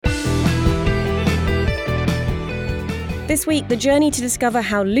This week, the journey to discover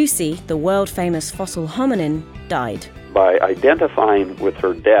how Lucy, the world-famous fossil hominin, died. By identifying with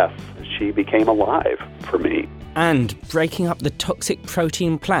her death, she became alive for me. And breaking up the toxic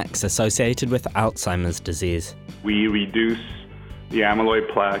protein plaques associated with Alzheimer's disease. We reduce the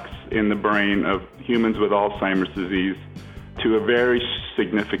amyloid plaques in the brain of humans with Alzheimer's disease to a very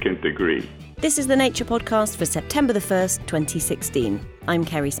significant degree. This is the Nature Podcast for September the 1st, 2016. I'm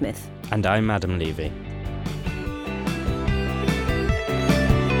Kerry Smith. And I'm Adam Levy.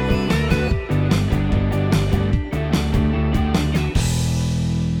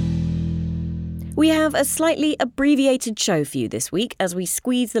 We have a slightly abbreviated show for you this week as we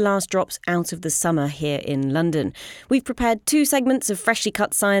squeeze the last drops out of the summer here in London. We've prepared 2 segments of freshly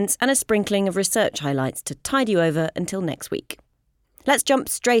cut science and a sprinkling of research highlights to tide you over until next week. Let's jump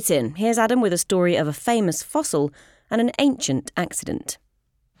straight in. Here's Adam with a story of a famous fossil and an ancient accident.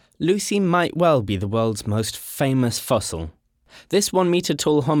 Lucy might well be the world's most famous fossil. This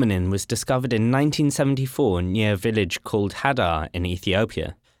 1-metre-tall hominin was discovered in 1974 near a village called Hadar in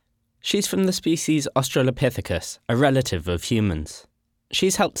Ethiopia. She's from the species Australopithecus, a relative of humans.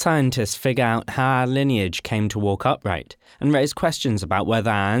 She's helped scientists figure out how our lineage came to walk upright and raise questions about whether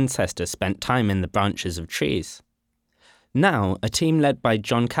our ancestors spent time in the branches of trees. Now, a team led by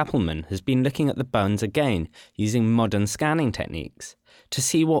John Kappelman has been looking at the bones again using modern scanning techniques to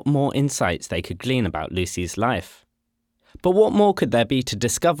see what more insights they could glean about Lucy's life. But what more could there be to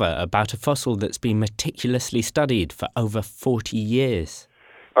discover about a fossil that's been meticulously studied for over 40 years?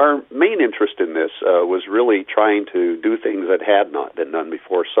 Our main interest in this was really trying to do things that had not been done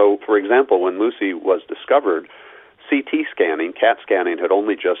before. So, for example, when Lucy was discovered, CT scanning, CAT scanning, had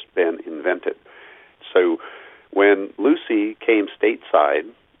only just been invented. So when Lucy came stateside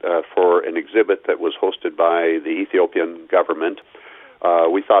for an exhibit that was hosted by the Ethiopian government,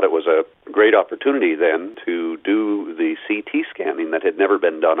 we thought it was a great opportunity then to do the CT scanning that had never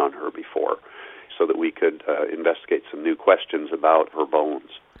been done on her before, so that we could investigate some new questions about her bones.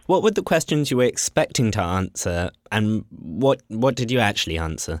 What were the questions you were expecting to answer, and what did you actually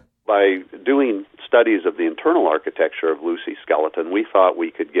answer? By doing studies of the internal architecture of Lucy's skeleton, we thought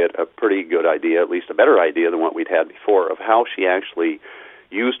we could get a pretty good idea, at least a better idea than what we'd had before, of how she actually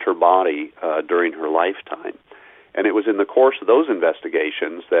used her body during her lifetime. And it was in the course of those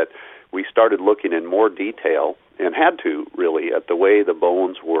investigations that we started looking in more detail, and had to, really, at the way the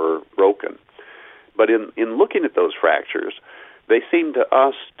bones were broken. But in looking at those fractures, they seemed to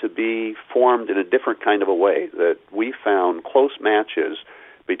us to be formed in a different kind of a way, that we found close matches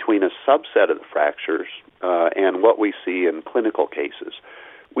between a subset of the fractures and what we see in clinical cases.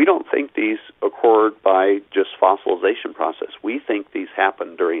 We don't think these occurred by just fossilization process. We think these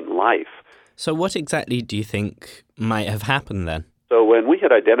happen during life. So what exactly do you think might have happened then? So when we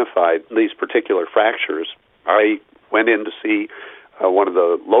had identified these particular fractures, I went in to see one of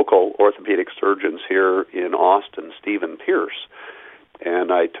the local orthopedic surgeons here in Austin, Stephen Pierce,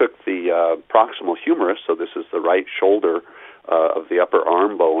 and I took the proximal humerus, so this is the right shoulder of the upper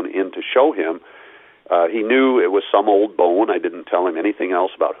arm bone, in to show him. He knew it was some old bone. I didn't tell him anything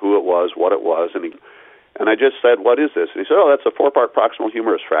else about who it was, what it was, and I just said, "What is this?" And he said, "Oh, that's a 4-part proximal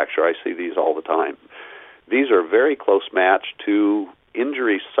humerus fracture. I see these all the time." These are very close match to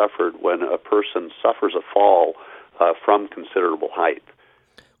injuries suffered when a person suffers a fall from considerable height.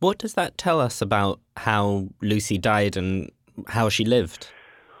 What does that tell us about how Lucy died and how she lived?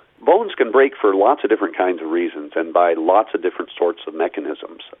 Bones can break for lots of different kinds of reasons and by lots of different sorts of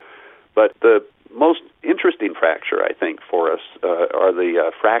mechanisms. But the most interesting fracture, I think, for us are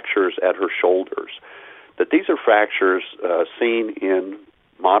the fractures at her shoulders. That these are fractures seen in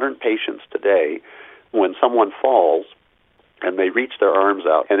modern patients today when someone falls and they reach their arms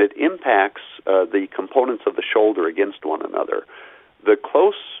out, and it impacts the components of the shoulder against one another. The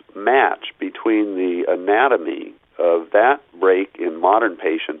close match between the anatomy of that break in modern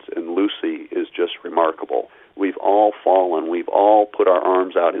patients and Lucy is just remarkable. We've all fallen. We've all put our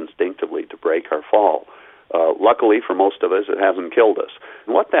arms out instinctively to break our fall. Luckily for most of us, it hasn't killed us.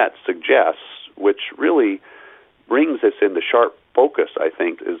 And what that suggests, which really brings us into sharp focus, I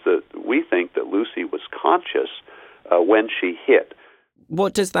think, is that we think that Lucy was conscious when she hit.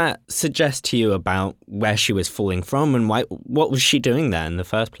 What does that suggest to you about where she was falling from and what was she doing there in the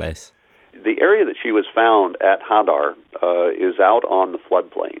first place? The area that she was found at Hadar is out on the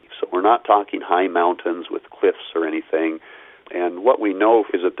floodplain. So we're not talking high mountains with cliffs or anything. And what we know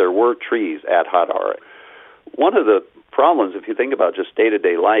is that there were trees at Hadar. One of the problems, if you think about just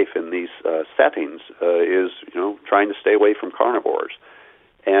day-to-day life in these settings, is trying to stay away from carnivores.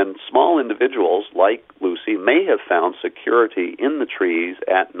 And small individuals like Lucy may have found security in the trees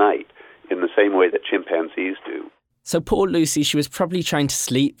at night in the same way that chimpanzees do. So poor Lucy, she was probably trying to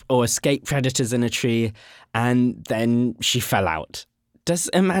sleep or escape predators in a tree, and then she fell out. Does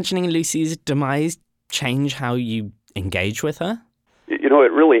imagining Lucy's demise change how you engage with her? You know,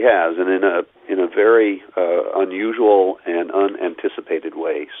 it really has, and in a very unusual and unanticipated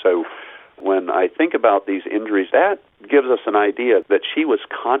way. So when I think about these injuries, that gives us an idea that she was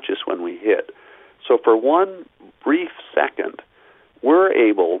conscious when we hit. So for one brief second, we're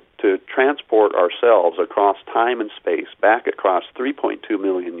able to transport ourselves across time and space, back across 3.2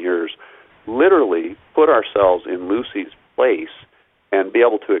 million years, literally put ourselves in Lucy's place and be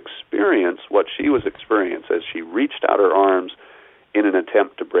able to experience what she was experiencing as she reached out her arms in an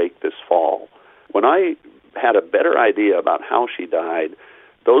attempt to break this fall. When I had a better idea about how she died,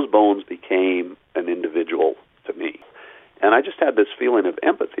 those bones became an individual to me. And I just had this feeling of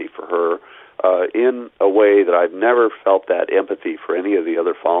empathy for her in a way that I've never felt that empathy for any of the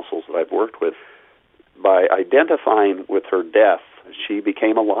other fossils that I've worked with. By identifying with her death, she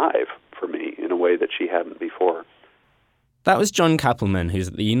became alive for me in a way that she hadn't before. That was John Kappelman, who's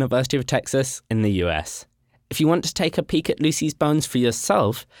at the University of Texas in the US. If you want to take a peek at Lucy's bones for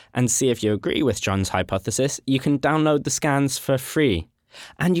yourself and see if you agree with John's hypothesis, you can download the scans for free.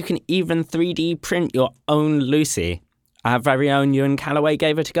 And you can even 3D print your own Lucy. Our very own Ewan Callaway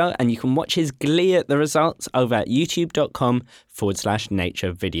gave it a go, and you can watch his glee at the results over at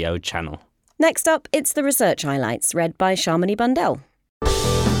youtube.com/nature video channel. Next up, it's the research highlights, read by Shamini Bundell.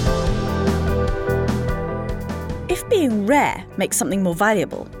 If being rare makes something more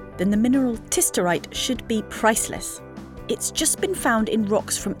valuable, then the mineral tisterite should be priceless. It's just been found in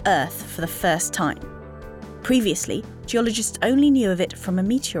rocks from Earth for the first time. Previously, geologists only knew of it from a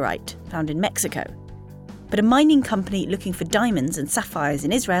meteorite found in Mexico. But a mining company looking for diamonds and sapphires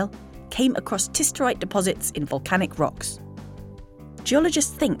in Israel came across tisterite deposits in volcanic rocks.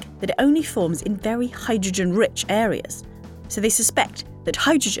 Geologists think that it only forms in very hydrogen-rich areas, so they suspect that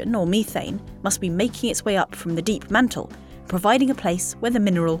hydrogen, or methane, must be making its way up from the deep mantle, providing a place where the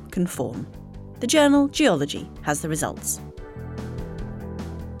mineral can form. The journal Geology has the results.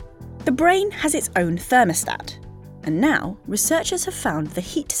 The brain has its own thermostat, and now researchers have found the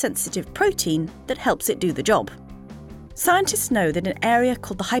heat-sensitive protein that helps it do the job. Scientists know that an area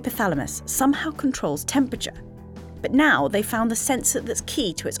called the hypothalamus somehow controls temperature, but now they found the sensor that's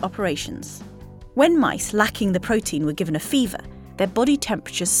key to its operations. When mice lacking the protein were given a fever, their body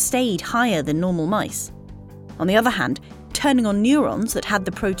temperatures stayed higher than normal mice. On the other hand, turning on neurons that had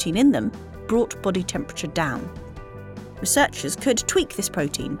the protein in them brought body temperature down. Researchers could tweak this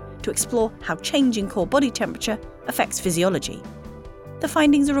protein to explore how changing core body temperature affects physiology. The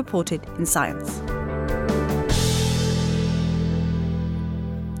findings are reported in Science.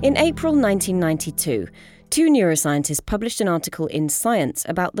 In April 1992, two neuroscientists published an article in Science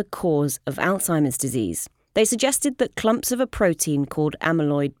about the cause of Alzheimer's disease. They suggested that clumps of a protein called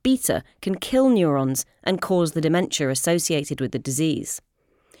amyloid beta can kill neurons and cause the dementia associated with the disease.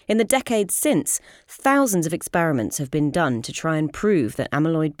 In the decades since, thousands of experiments have been done to try and prove that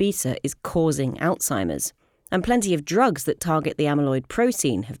amyloid beta is causing Alzheimer's, and plenty of drugs that target the amyloid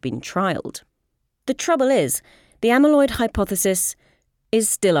protein have been trialled. The trouble is, the amyloid hypothesis is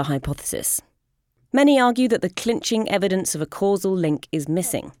still a hypothesis. Many argue that the clinching evidence of a causal link is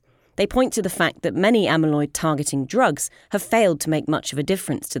missing. They point to the fact that many amyloid-targeting drugs have failed to make much of a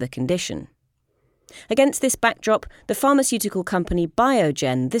difference to the condition. Against this backdrop, the pharmaceutical company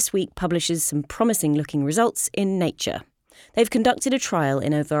Biogen this week publishes some promising-looking results in Nature. They've conducted a trial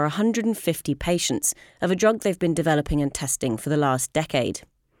in over 150 patients of a drug they've been developing and testing for the last decade.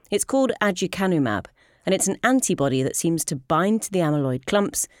 It's called aducanumab, and it's an antibody that seems to bind to the amyloid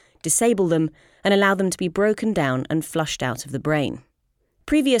clumps, disable them, and allow them to be broken down and flushed out of the brain.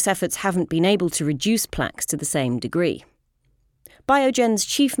 Previous efforts haven't been able to reduce plaques to the same degree. Biogen's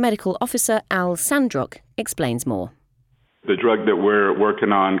Chief Medical Officer Al Sandrock explains more. The drug that we're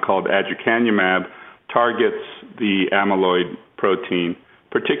working on, called aducanumab, targets the amyloid protein,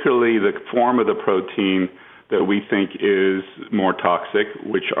 particularly the form of the protein that we think is more toxic,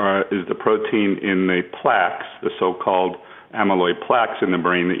 which is the protein in the plaques, the so-called amyloid plaques in the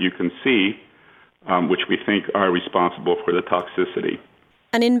brain that you can see, which we think are responsible for the toxicity.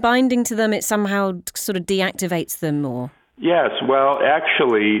 And in binding to them, it somehow sort of deactivates them more? Yes, well,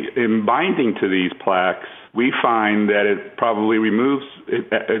 actually, in binding to these plaques, we find that it probably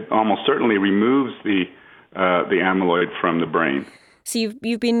it almost certainly removes the amyloid from the brain. So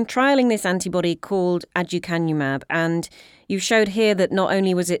you've been trialling this antibody called aducanumab, and you showed here that not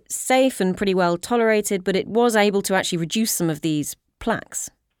only was it safe and pretty well tolerated, but it was able to actually reduce some of these plaques.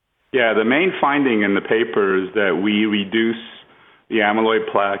 Yeah, the main finding in the paper is that we reduce the amyloid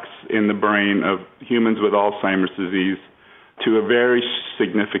plaques in the brain of humans with Alzheimer's disease to a very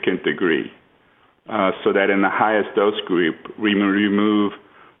significant degree, so that in the highest dose group, we remove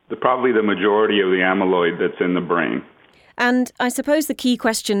probably the majority of the amyloid that's in the brain. And I suppose the key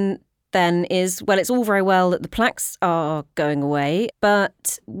question then is, well, it's all very well that the plaques are going away,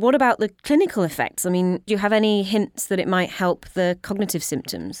 but what about the clinical effects? I mean, do you have any hints that it might help the cognitive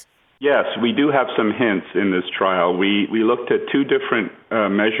symptoms? Yes, we do have some hints in this trial. We looked at two different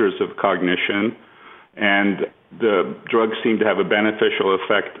measures of cognition, and the drugs seem to have a beneficial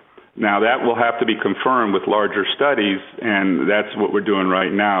effect. Now, that will have to be confirmed with larger studies, and that's what we're doing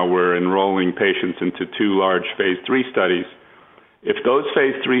right now. We're enrolling patients into 2 large phase 3 studies. If those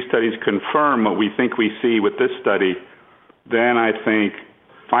phase 3 studies confirm what we think we see with this study, then I think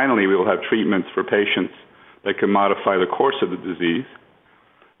finally we will have treatments for patients that can modify the course of the disease.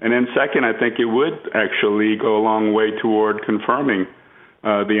 And then second, I think it would actually go a long way toward confirming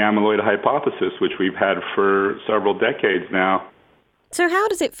the amyloid hypothesis, which we've had for several decades now. So how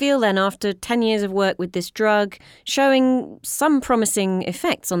does it feel then after 10 years of work with this drug, showing some promising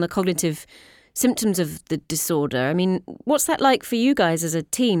effects on the cognitive symptoms of the disorder? I mean, what's that like for you guys as a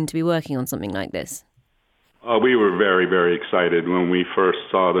team to be working on something like this? We were very, very excited when we first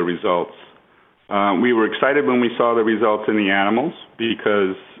saw the results. We were excited when we saw the results in the animals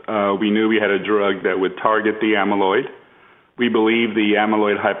because we knew we had a drug that would target the amyloid. We believed the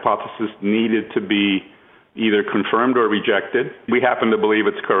amyloid hypothesis needed to be either confirmed or rejected. We happen to believe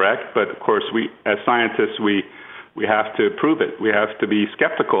it's correct, but of course, as scientists, we have to prove it. We have to be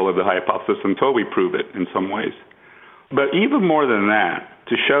skeptical of the hypothesis until we prove it in some ways. But even more than that,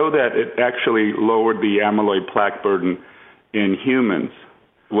 to show that it actually lowered the amyloid plaque burden in humans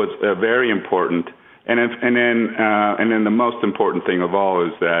was very important. And then the most important thing of all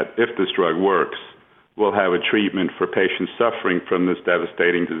is that if this drug works, we'll have a treatment for patients suffering from this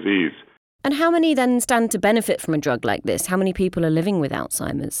devastating disease. And how many then stand to benefit from a drug like this? How many people are living with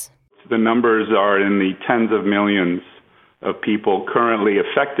Alzheimer's? The numbers are in the tens of millions of people currently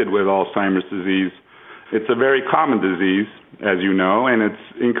affected with Alzheimer's disease. It's a very common disease, as you know, and it's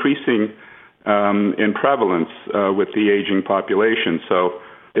increasing in prevalence with the aging population. So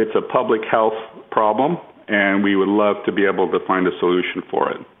it's a public health problem, and we would love to be able to find a solution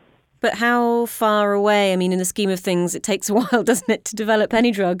for it. But how far away? I mean, in the scheme of things, it takes a while, doesn't it, to develop any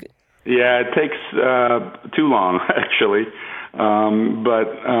drug? Yeah, it takes too long, actually.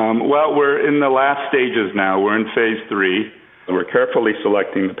 Well, we're in the last stages now. We're in phase 3. We're carefully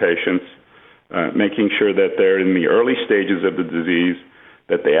selecting the patients, making sure that they're in the early stages of the disease,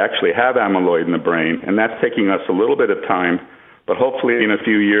 that they actually have amyloid in the brain, and that's taking us a little bit of time. But hopefully in a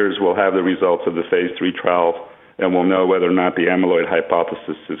few years, we'll have the results of the phase 3 trial, and we'll know whether or not the amyloid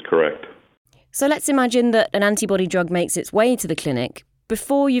hypothesis is correct. So let's imagine that an antibody drug makes its way to the clinic.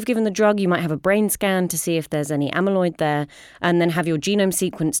 Before you've given the drug, you might have a brain scan to see if there's any amyloid there, and then have your genome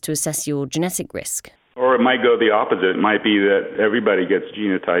sequenced to assess your genetic risk. Or it might go the opposite. It might be that everybody gets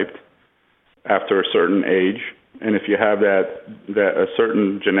genotyped after a certain age, and if you have that a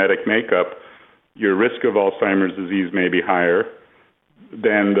certain genetic makeup, your risk of Alzheimer's disease may be higher.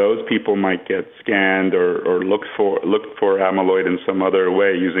 Then those people might get scanned or looked for amyloid in some other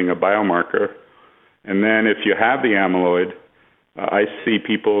way using a biomarker. And then if you have the amyloid, I see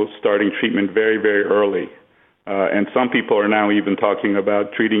people starting treatment very, very early. And some people are now even talking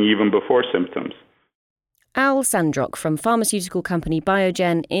about treating even before symptoms. Al Sandrock from pharmaceutical company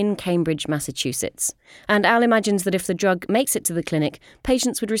Biogen in Cambridge, Massachusetts. And Al imagines that if the drug makes it to the clinic,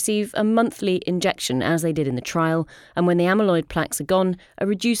 patients would receive a monthly injection as they did in the trial, and when the amyloid plaques are gone, a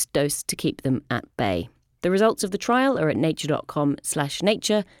reduced dose to keep them at bay. The results of the trial are at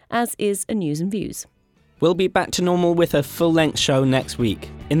nature.com/nature, as is a news and views. We'll be back to normal with a full-length show next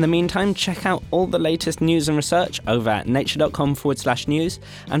week. In the meantime, check out all the latest news and research over at nature.com/news,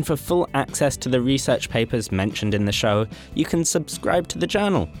 and for full access to the research papers mentioned in the show, you can subscribe to the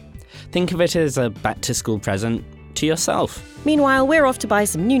journal. Think of it as a back-to-school present to yourself. Meanwhile, we're off to buy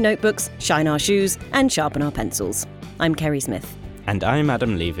some new notebooks, shine our shoes, and sharpen our pencils. I'm Kerry Smith. And I'm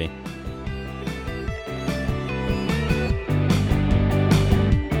Adam Levy.